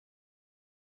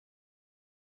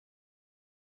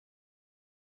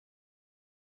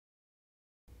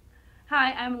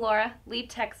Hi, I'm Laura, Lead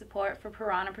Tech Support for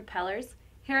Piranha Propellers,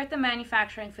 here at the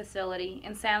manufacturing facility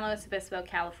in San Luis Obispo,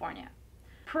 California.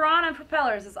 Piranha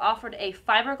Propellers has offered a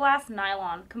fiberglass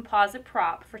nylon composite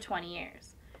prop for 20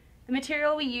 years. The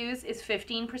material we use is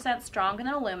 15% stronger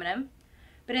than aluminum,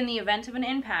 but in the event of an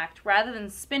impact, rather than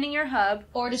spinning your hub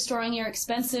or destroying your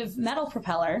expensive metal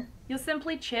propeller, you'll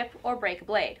simply chip or break a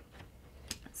blade.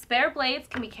 Spare blades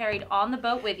can be carried on the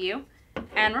boat with you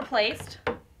and replaced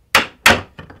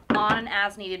on an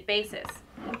as-needed basis.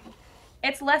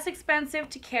 It's less expensive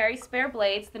to carry spare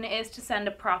blades than it is to send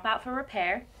a prop out for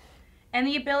repair, and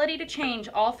the ability to change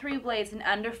all 3 blades in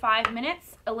under 5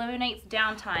 minutes eliminates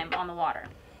downtime on the water.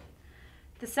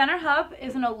 The center hub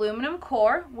is an aluminum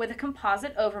core with a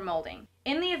composite overmolding.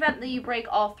 In the event that you break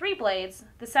all 3 blades,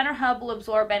 the center hub will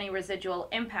absorb any residual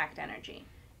impact energy,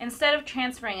 instead of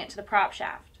transferring it to the prop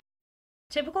shaft.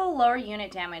 Typical lower unit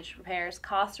damage repairs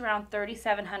cost around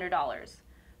 $3,700.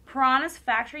 Piranha's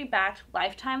factory-backed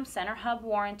lifetime center hub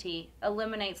warranty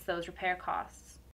eliminates those repair costs.